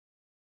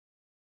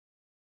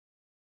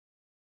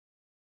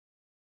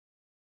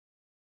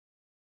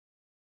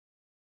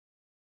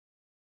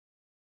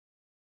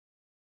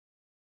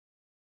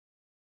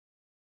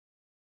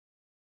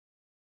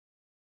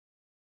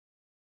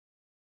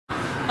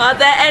Are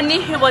there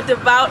any who are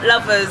devout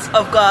lovers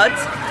of God?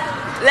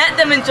 Let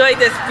them enjoy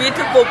this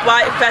beautiful,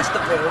 bright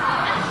festival.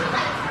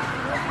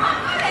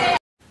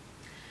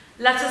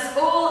 Let us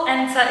all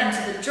enter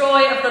into the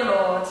joy of the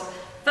Lord.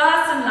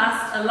 First and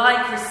last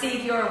alike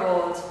receive your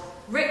reward.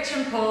 Rich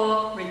and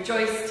poor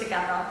rejoice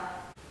together.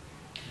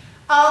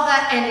 Are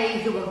there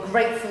any who are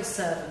grateful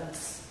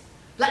servants?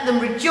 Let them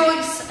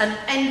rejoice and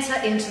enter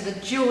into the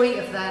joy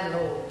of their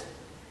Lord.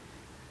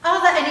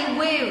 Are there any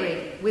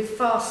weary with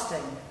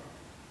fasting?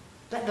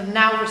 Let them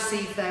now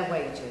receive their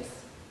wages.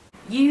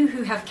 You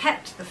who have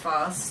kept the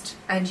fast,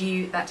 and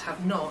you that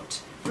have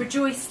not,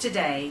 rejoice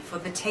today, for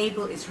the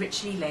table is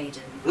richly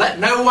laden. Let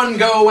no one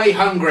go away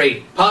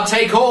hungry.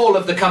 Partake all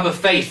of the cup of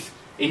faith.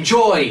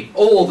 Enjoy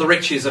all the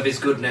riches of his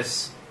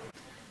goodness.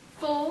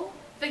 For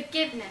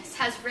forgiveness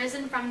has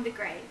risen from the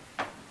grave.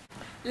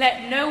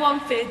 Let no one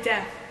fear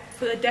death,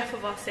 for the death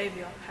of our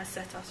Saviour has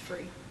set us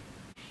free.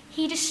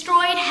 He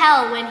destroyed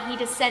hell when he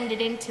descended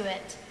into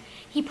it.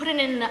 He put it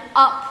in an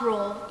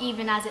uproar,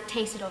 even as it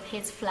tasted of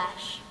his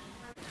flesh.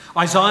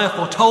 Isaiah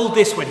foretold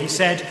this when he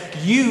said,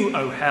 "You,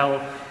 O hell,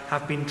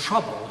 have been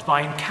troubled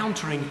by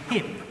encountering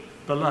him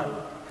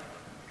below."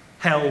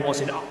 Hell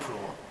was in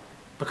uproar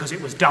because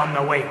it was done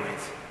away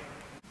with.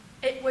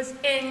 It was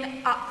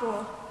in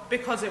uproar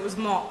because it was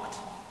mocked.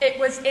 It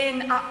was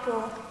in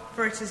uproar,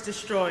 for it is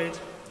destroyed.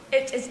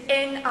 It is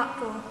in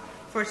uproar,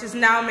 for it is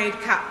now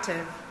made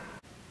captive.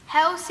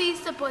 Hell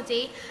seized the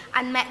body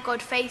and met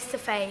God face to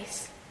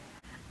face.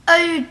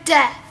 O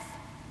death,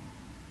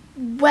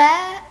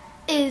 where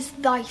is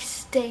thy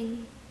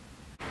sting?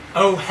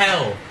 O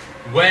hell,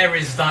 where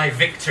is thy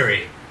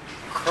victory?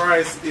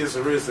 Christ is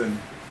risen.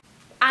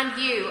 And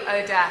you,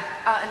 O death,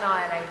 are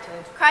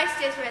annihilated. Christ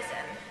is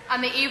risen.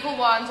 And the evil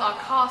ones are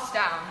cast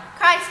down.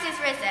 Christ is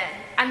risen.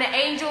 And the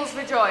angels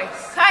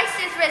rejoice. Christ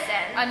is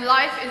risen. And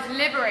life is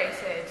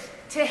liberated.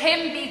 To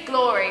him be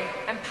glory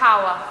and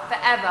power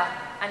forever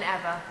and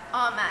ever.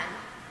 Amen.